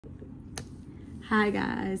Hi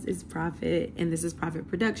guys, it's Prophet, and this is Prophet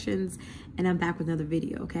Productions, and I'm back with another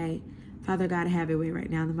video, okay? Father God, have your way right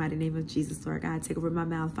now in the mighty name of Jesus, Lord God. Take over my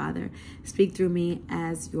mouth, Father. Speak through me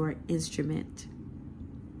as your instrument.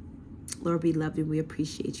 Lord, we love you and we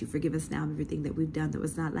appreciate you. Forgive us now of everything that we've done that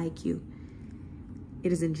was not like you.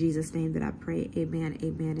 It is in Jesus' name that I pray. Amen,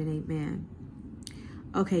 amen, and amen.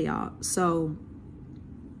 Okay, y'all. So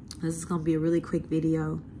this is going to be a really quick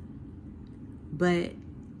video, but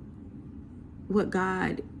what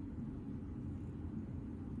God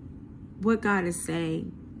is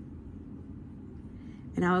saying,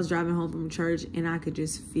 and I was driving home from church and I could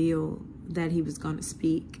just feel that he was going to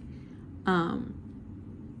speak. God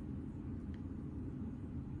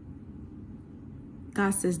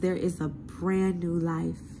says there is a brand new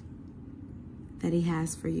life that he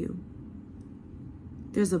has for you.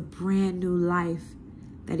 There's a brand new life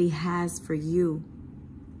that he has for you.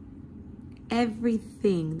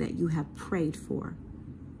 Everything that you have prayed for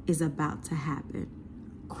is about to happen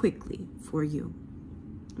quickly for you.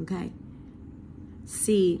 Okay?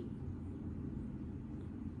 See,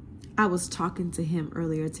 I was talking to him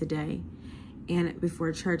earlier today and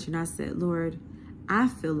before church, and I said, Lord, I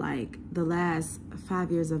feel like the last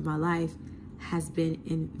 5 years of my life has been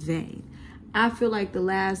in vain. I feel like the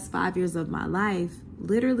last 5 years of my life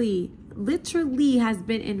literally has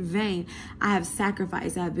been in vain. I have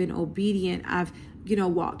sacrificed. I've been obedient. I've,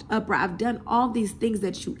 walked upright. I've done all these things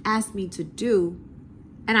that you asked me to do,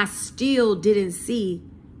 and I still didn't see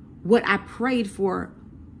what I prayed for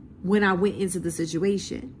when I went into the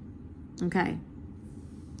situation. Okay.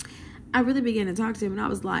 I really began to talk to him, and I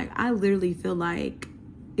was like, I literally feel like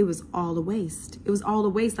it was all a waste. It was all a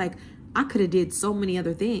waste. Like, I could have did so many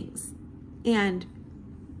other things. And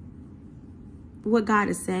what God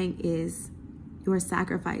is saying is your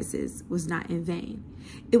sacrifices was not in vain.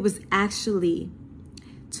 It was actually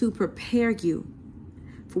to prepare you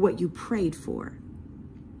for what you prayed for.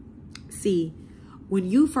 See, when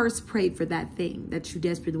you first prayed for that thing that you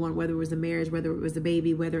desperately wanted, whether it was a marriage, whether it was a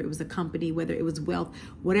baby, whether it was a company, whether it was wealth,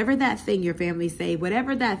 whatever that thing your family say,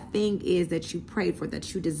 whatever that thing is that you prayed for,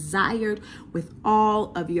 that you desired with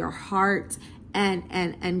all of your heart,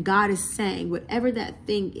 and God is saying, whatever that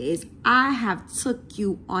thing is, I have took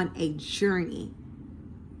you on a journey.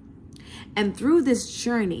 And through this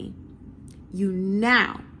journey, you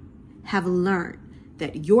now have learned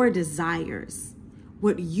that your desires,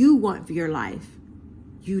 what you want for your life,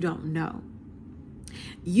 you don't know.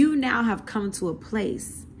 You now have come to a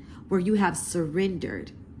place where you have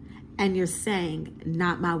surrendered and you're saying,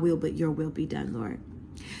 not my will, but your will be done, Lord.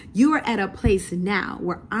 You are at a place now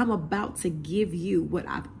where I'm about to give you what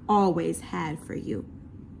I've always had for you.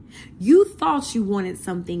 You thought you wanted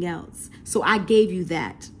something else, so I gave you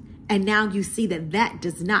that. And now you see that that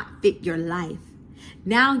does not fit your life.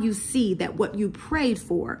 Now you see that what you prayed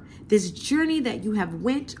for, this journey that you have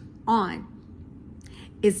went on,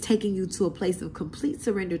 is taking you to a place of complete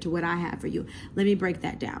surrender to what I have for you. Let me break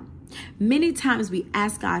that down. Many times we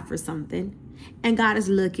ask God for something and God is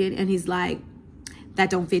looking and he's like, that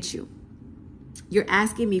don't fit you. You're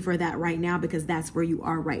asking me for that right now because that's where you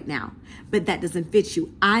are right now. But that doesn't fit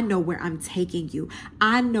you. I know where I'm taking you.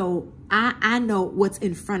 I know what's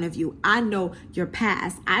in front of you. I know your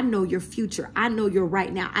past. I know your future. I know your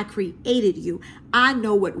right now. I created you. I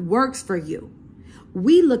know what works for you.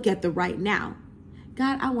 We look at the right now.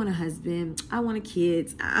 God, I want a husband. I want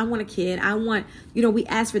kids. I want a kid. I want, we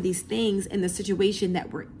ask for these things in the situation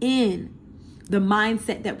that we're in, the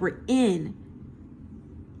mindset that we're in.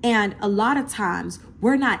 And a lot of times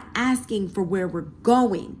we're not asking for where we're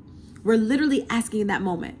going. We're literally asking in that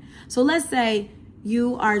moment. So let's say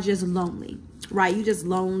you are just lonely, right? You just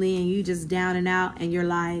lonely and you just down and out and you're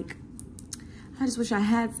like, I just wish I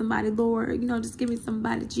had somebody, Lord, just give me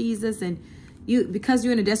somebody, Jesus. And because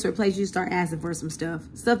you're in a desperate place, you start asking for some stuff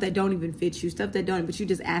that don't even fit you, but you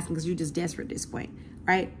just asking because you're just desperate at this point,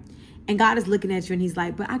 right? And God is looking at you and he's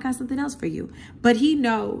like, but I got something else for you. But he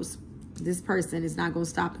knows this person is not going to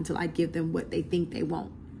stop until I give them what they think they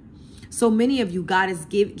want. So many of you, God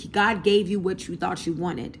gave you what you thought you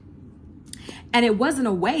wanted. And it wasn't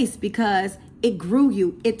a waste because it grew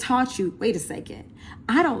you. It taught you, wait a second.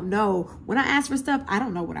 I don't know. When I ask for stuff, I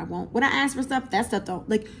don't know what I want. When I ask for stuff, that stuff don't.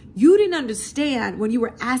 Like, you didn't understand when you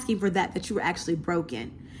were asking for that you were actually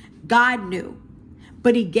broken. God knew.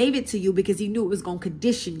 But he gave it to you because he knew it was going to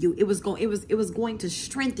condition you. It was going to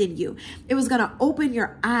strengthen you. It was going to open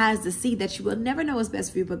your eyes to see that you will never know what's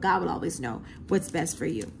best for you, but God will always know what's best for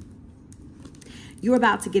you. You're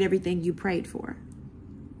about to get everything you prayed for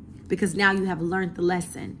because now you have learned the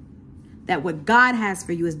lesson that what God has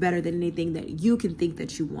for you is better than anything that you can think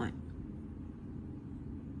that you want.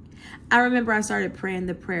 I remember I started praying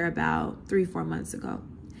the prayer about 3-4 months ago.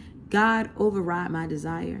 God, override my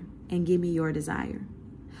desire and give me your desire.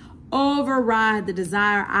 Override the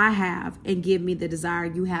desire I have and give me the desire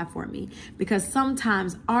you have for me. Because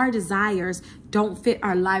sometimes our desires don't fit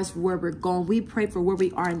our lives for where we're going. We pray for where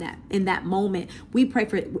we are in that moment. We pray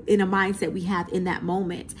for it in a mindset we have in that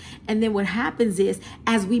moment. And then what happens is,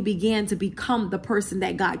 as we begin to become the person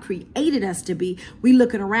that God created us to be, we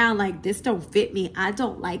looking around like, this don't fit me. I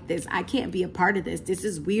don't like this. I can't be a part of this. This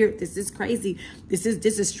is weird. This is crazy. This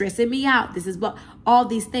is stressing me out. This is all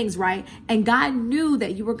these things, right? And God knew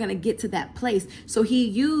that you were going to get to that place. So he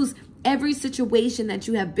used every situation that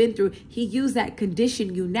you have been through. He used that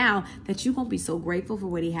condition you now that you're going to be so grateful for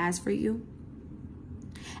what he has for you.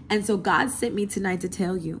 And so God sent me tonight to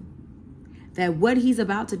tell you that what he's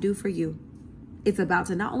about to do for you, it's about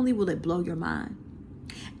to, not only will it blow your mind,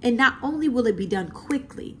 and not only will it be done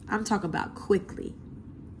quickly, I'm talking about quickly.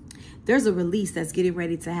 There's a release that's getting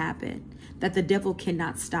ready to happen that the devil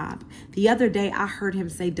cannot stop. The other day, I heard him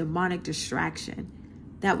say demonic distraction.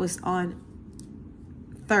 That was on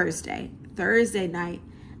Thursday night.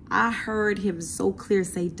 I heard him so clear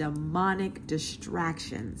say demonic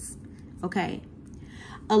distractions. Okay.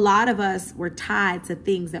 A lot of us were tied to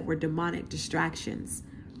things that were demonic distractions.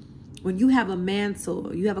 When you have a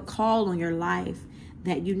mantle, you have a call on your life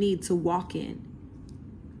that you need to walk in,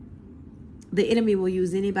 the enemy will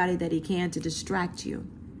use anybody that he can to distract you,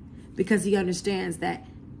 because he understands that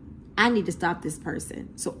I need to stop this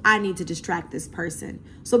person, so I need to distract this person.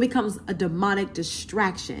 So it becomes a demonic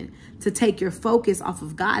distraction to take your focus off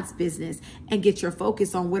of God's business and get your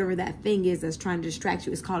focus on whatever that thing is that's trying to distract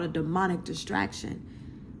you. It's called a demonic distraction.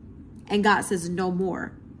 And God says, no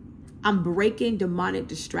more. I'm breaking demonic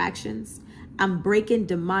distractions. I'm breaking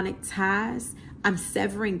demonic ties. I'm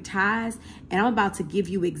severing ties, and I'm about to give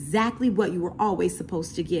you exactly what you were always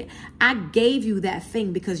supposed to get. I gave you that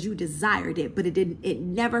thing because you desired it, but it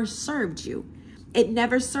never served you. It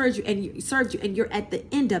never served you, and you're at the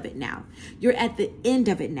end of it now. You're at the end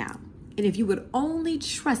of it now. And if you would only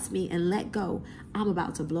trust me and let go, I'm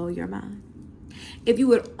about to blow your mind. If you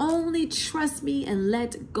would only trust me and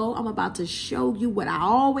let go, I'm about to show you what I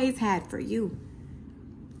always had for you.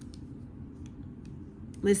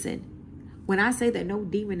 Listen. When I say that no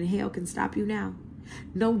demon in hell can stop you now,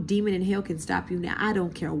 no demon in hell can stop you now. I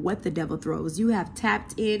don't care what the devil throws. You have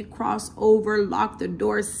tapped in, crossed over, locked the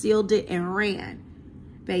door, sealed it, and ran.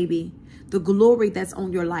 Baby, the glory that's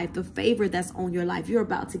on your life, the favor that's on your life, you're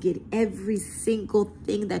about to get every single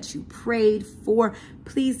thing that you prayed for.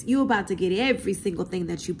 Please, you're about to get every single thing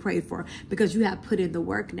that you prayed for, because you have put in the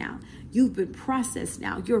work now. You've been processed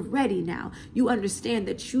now. You're ready now. You understand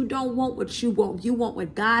that you don't want what you want. You want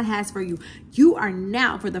what God has for you. You are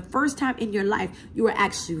now, for the first time in your life, you are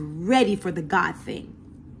actually ready for the God thing.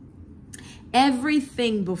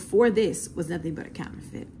 Everything before this was nothing but a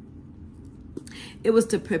counterfeit. It was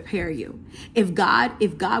to prepare you. If God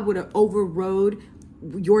would have overrode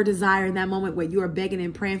your desire in that moment where you are begging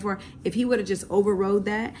and praying for, if he would have just overrode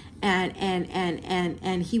that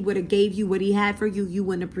and he would have gave you what he had for you, you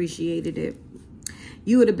wouldn't have appreciated it.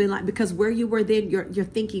 You would have been like, because where you were then, your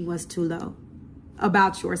thinking was too low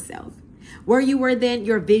about yourself. Where you were then,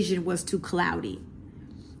 your vision was too cloudy.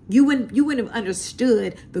 You wouldn't have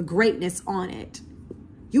understood the greatness on it.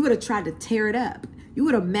 You would have tried to tear it up. You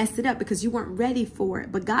would have messed it up because you weren't ready for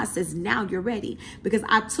it. But God says, now you're ready, because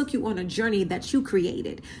I took you on a journey that you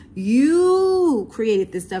created. You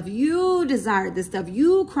created this stuff. You desired this stuff.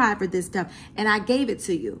 You cried for this stuff, and I gave it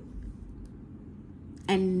to you.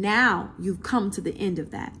 And now you've come to the end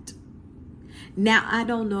of that. Now, I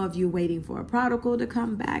don't know if you're waiting for a prodigal to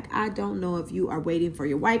come back. I don't know if you are waiting for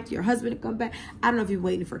your wife, your husband to come back. I don't know if you're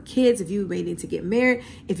waiting for kids, if you're waiting to get married,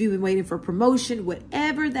 if you've been waiting for promotion,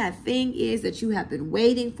 whatever that thing is that you have been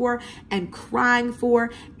waiting for and crying for,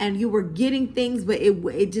 and you were getting things, but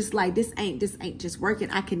it just like, this ain't just working.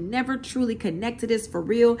 I can never truly connect to this for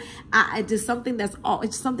real. It's just something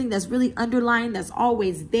that's really underlying, that's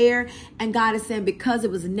always there. And God is saying, because it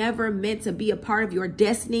was never meant to be a part of your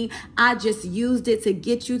destiny, I just used it to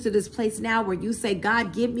get you to this place now where you say,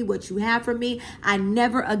 God, give me what you have for me. I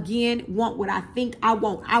never again want what I think I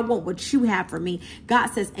want. I want what you have for me. God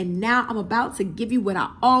says, and now I'm about to give you what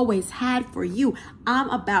I always had for you. I'm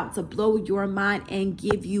about to blow your mind and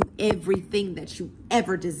give you everything that you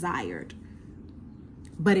ever desired,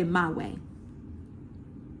 but in my way.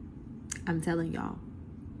 I'm telling y'all,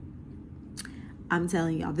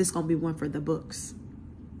 this is going to be one for the books.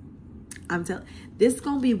 This is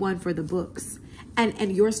going to be one for the books.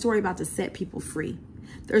 And your story about to set people free.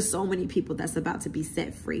 There's so many people that's about to be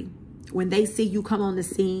set free when they see you come on the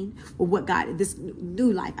scene with what God, this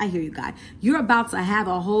new life. I hear you, God. You're about to have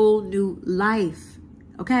a whole new life.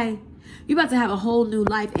 Okay? You're about to have a whole new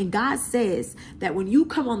life. And God says that when you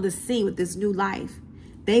come on the scene with this new life,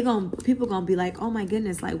 people gonna be like, oh my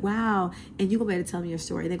goodness, like, wow. And you're gonna be able to tell me your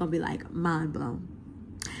story. They're gonna be like, mind blown.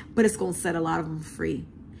 But it's gonna set a lot of them free.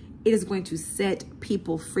 It is going to set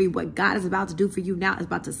people free. What God is about to do for you now is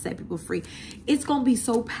about to set people free. It's going to be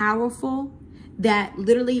so powerful that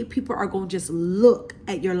literally people are going to just look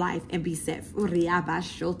at your life and be set free. You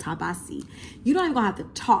don't even going to have to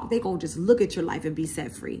talk. They're going to just look at your life and be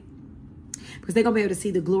set free. Because they're going to be able to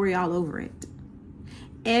see the glory all over it.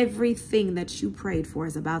 Everything that you prayed for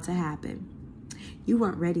is about to happen. You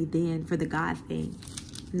weren't ready then for the God thing.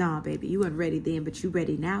 Nah, baby, you weren't ready then, but you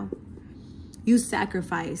ready now. You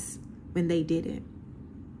sacrificed when they didn't.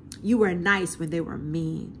 You were nice when they were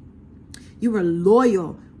mean. You were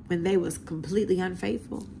loyal when they was completely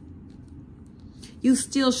unfaithful. You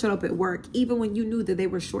still showed up at work even when you knew that they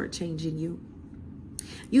were shortchanging you.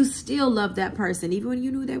 You still loved that person even when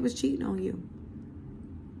you knew they was cheating on you.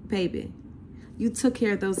 Baby, you took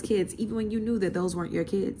care of those kids even when you knew that those weren't your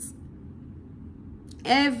kids.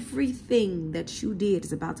 Everything that you did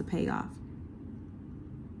is about to pay off.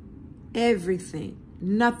 Everything.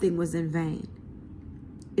 Nothing was in vain.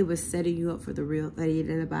 It was setting you up for the real.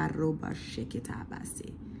 It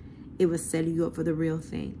was setting you up for the real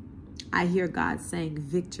thing. I hear God saying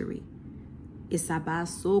victory. It's one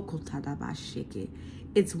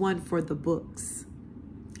for the books.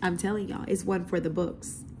 I'm telling y'all, it's one for the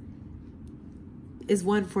books. It's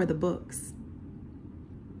one for the books.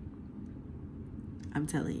 I'm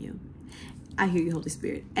telling you. I hear you, Holy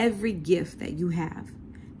Spirit. Every gift that you have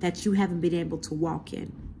that you haven't been able to walk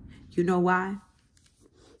in. You know why?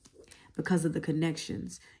 Because of the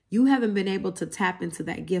connections. You haven't been able to tap into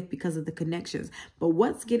that gift because of the connections. But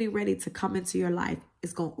what's getting ready to come into your life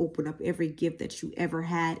is going to open up every gift that you ever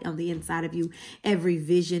had on the inside of you. Every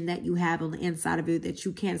vision that you have on the inside of you that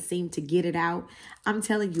you can't seem to get it out. I'm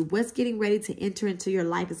telling you, what's getting ready to enter into your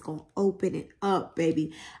life is going to open it up,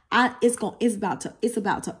 baby. It's about to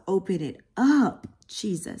open it up.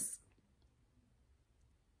 Jesus.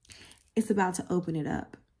 It's about to open it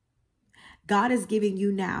up. God is giving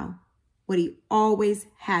you now what he always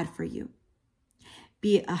had for you.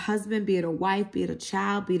 Be it a husband, be it a wife, be it a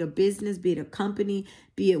child, be it a business, be it a company,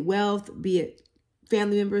 be it wealth, be it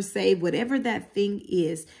family members saved, whatever that thing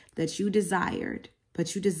is that you desired,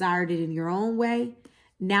 but you desired it in your own way.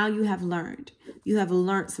 Now you have learned. You have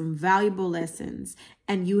learned some valuable lessons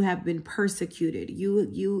and you have been persecuted.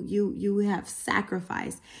 You have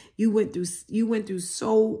sacrificed. You went through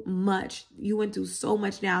so much. You went through so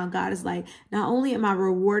much now. And God is like, not only am I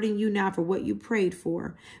rewarding you now for what you prayed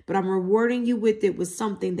for, but I'm rewarding you with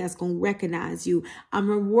something that's going to recognize you. I'm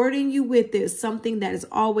rewarding you with something that has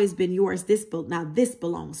always been yours. Now this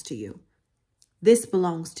belongs to you. This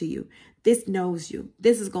belongs to you. This knows you.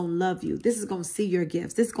 This is going to love you. This is going to see your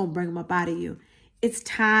gifts. This is going to bring them up out of you. It's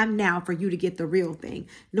time now for you to get the real thing.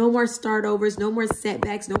 No more start overs, no more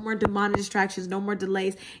setbacks, no more demonic distractions, no more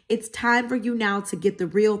delays. It's time for you now to get the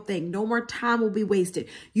real thing. No more time will be wasted.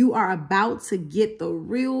 You are about to get the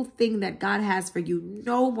real thing that God has for you.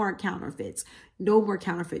 No more counterfeits. No more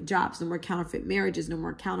counterfeit jobs, no more counterfeit marriages, no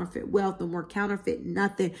more counterfeit wealth, no more counterfeit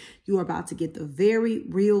nothing. You are about to get the very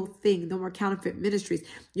real thing. No more counterfeit ministries.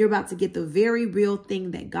 You're about to get the very real thing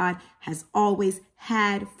that God has always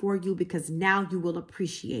had for you because now you will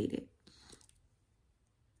appreciate it.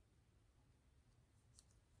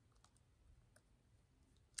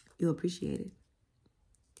 You'll appreciate it.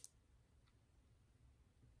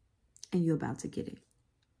 And you're about to get it.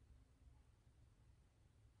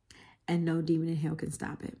 And no demon in hell can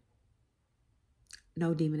stop it.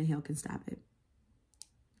 No demon in hell can stop it.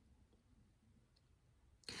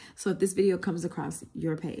 So if this video comes across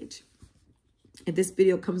your page, if this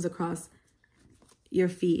video comes across your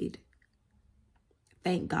feed,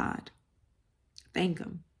 thank God. Thank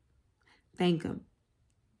him. Thank him.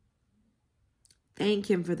 Thank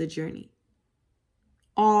him for the journey.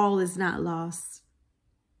 All is not lost.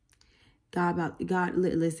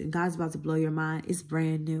 Listen, God's about to blow your mind. It's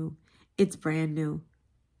brand new. It's brand new.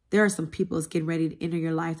 There are some people that's getting ready to enter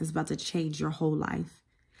your life that's about to change your whole life.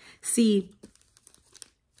 See,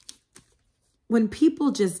 when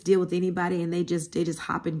people just deal with anybody and they just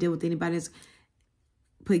hop and deal with anybody,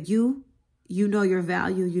 but you know your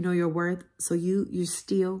value, you know your worth, so you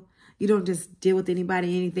don't just deal with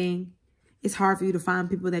anybody, anything. It's hard for you to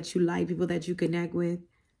find people that you like, people that you connect with.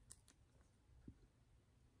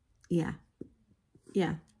 Yeah.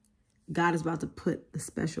 God is about to put the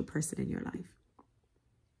special person in your life.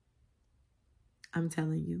 I'm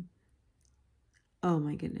telling you. Oh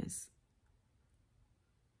my goodness.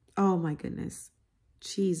 Oh my goodness.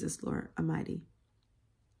 Jesus, Lord Almighty.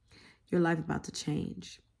 Your life about to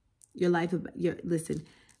change. Your life, listen,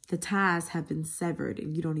 the ties have been severed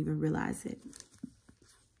and you don't even realize it.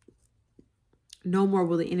 No more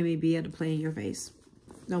will the enemy be able to play in your face.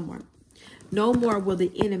 No more. No more will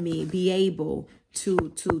the enemy be able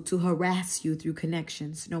to harass you through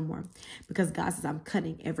connections. No more. Because God says, I'm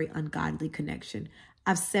cutting every ungodly connection.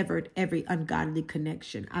 I've severed every ungodly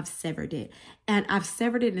connection. I've severed it. And I've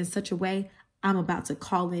severed it in such a way, I'm about to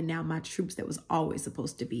call in now my troops that was always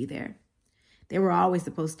supposed to be there. They were always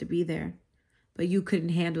supposed to be there. But you couldn't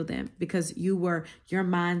handle them because your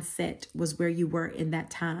mindset was where you were in that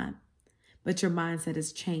time. But your mindset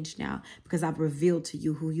has changed now because I've revealed to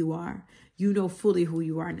you who you are. You know fully who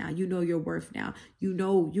you are now. You know your worth now. You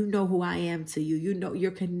know who I am to you. You know you're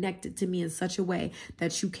connected to me in such a way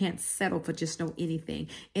that you can't settle for just know anything.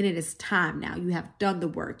 And it is time now. You have done the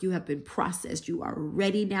work. You have been processed. You are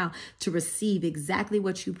ready now to receive exactly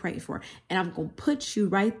what you prayed for. And I'm going to put you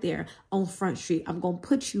right there on Front Street. I'm going to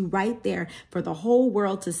put you right there for the whole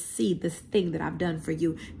world to see this thing that I've done for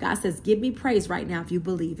you. God says, give me praise right now if you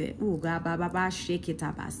believe it. Ooh, God, shake it,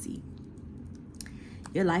 tabasi.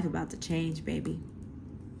 Your life about to change, baby.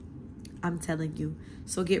 I'm telling you.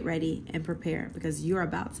 So get ready and prepare because you're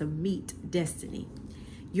about to meet destiny.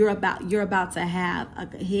 You're about to have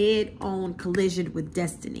a head-on collision with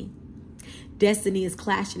destiny. Destiny is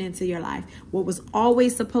clashing into your life. What was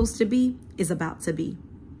always supposed to be is about to be.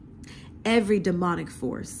 Every demonic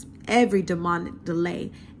force, every demonic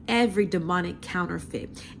delay, every demonic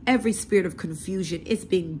counterfeit, every spirit of confusion, it's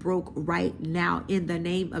being broke right now in the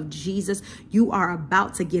name of Jesus. You are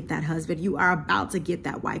about to get that husband. You are about to get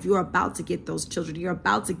that wife. You are about to get those children. You're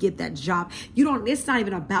about to get that job. It's not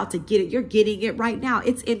even about to get it. You're getting it right now.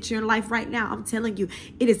 It's entering your life right now. I'm telling you,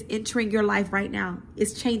 it is entering your life right now.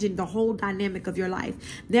 It's changing the whole dynamic of your life.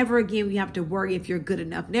 Never again we have to worry if you're good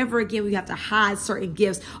enough. Never again we have to hide certain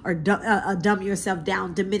gifts or dumb yourself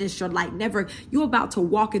down, diminish your light. Never. You're about to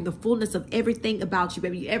walk in the fullness of everything about you,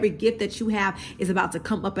 baby. Every gift that you have is about to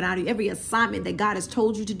come up and out of you. Every assignment that God has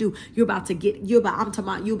told you to do, you're about to get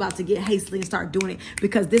hastily and start doing it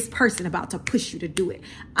because this person about to push you to do it.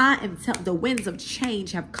 I am telling, the winds of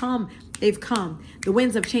change have come. They've come. The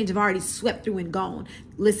winds of change have already swept through and gone.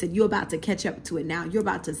 Listen, you're about to catch up to it now. You're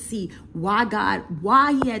about to see why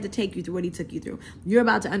he had to take you through what he took you through. You're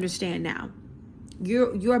about to understand now.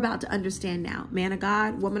 You're about to understand now. Man of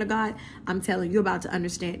God, woman of God, I'm telling you, you're about to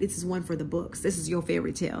understand. This is one for the books. This is your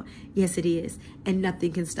fairy tale. Yes, it is. And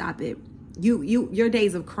nothing can stop it. Your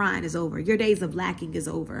days of crying is over. Your days of lacking is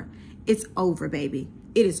over. It's over, baby.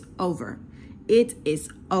 It is over. It is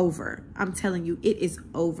over. I'm telling you, it is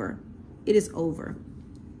over. It is over.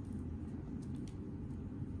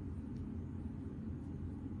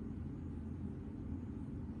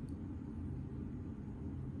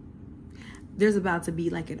 There's about to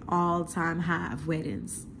be like an all-time high of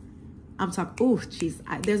weddings. I'm talking, oh, jeez.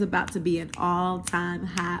 There's about to be an all-time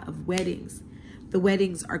high of weddings. The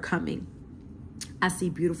weddings are coming. I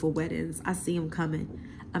see beautiful weddings. I see them coming.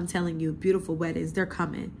 I'm telling you, beautiful weddings, they're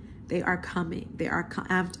coming. They are coming. They are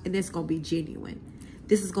coming. And it's going to be genuine.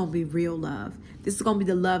 This is going to be real love. This is going to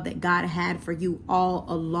be the love that God had for you all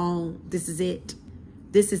along. This is it.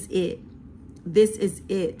 This is it. This is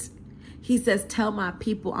it. He says, tell my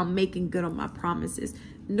people I'm making good on my promises.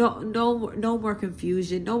 No more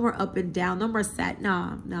confusion. No more up and down. No more sad.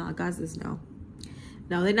 No, God says no.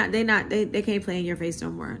 No, they can't play in your face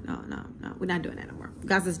no more. No. We're not doing that no more.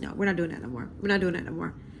 God says no, we're not doing that no more. We're not doing that no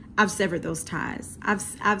more. I've severed those ties.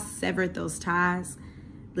 I've severed those ties.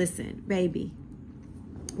 Listen, baby,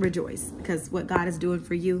 rejoice because what God is doing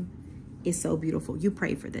for you is so beautiful. You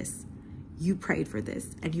prayed for this. You prayed for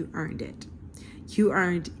this and you earned it. You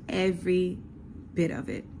earned every bit of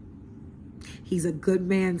it. He's a good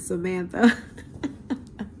man, Samantha.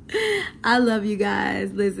 I love you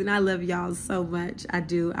guys. Listen, I love y'all so much. I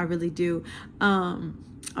do. I really do.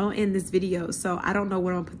 I'll end this video. So I don't know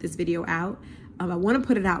when I'm going to put this video out. I want to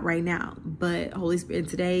put it out right now. But Holy Spirit,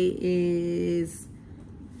 today is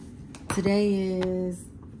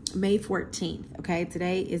May 14th. Okay,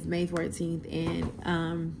 today is May 14th. And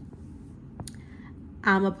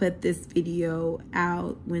I'm going to put this video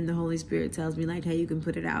out when the Holy Spirit tells me, like, hey, you can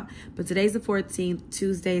put it out. But today's the 14th.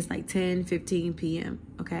 Tuesday is like 10:15 p.m.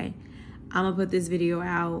 Okay? I'm going to put this video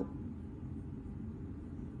out.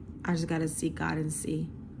 I just got to seek God and see.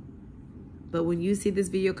 But when you see this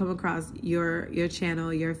video come across your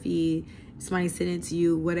channel, your feed, somebody sent it to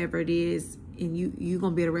you, whatever it is, and you're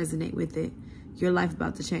going to be able to resonate with it. Your life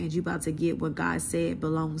about to change. You about to get what God said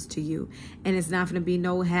belongs to you. And it's not going to be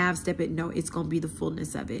no half step it. No, it's going to be the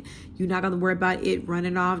fullness of it. You're not going to worry about it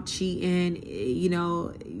running off, cheating, you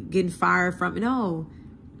know, getting fired from it. No.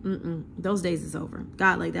 Those days is over.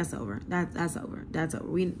 God, like, that's over. That's over. That's over.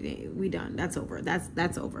 We done. That's over.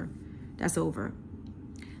 That's over. That's over.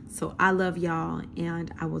 So I love y'all,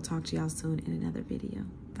 and I will talk to y'all soon in another video.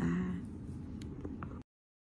 Bye.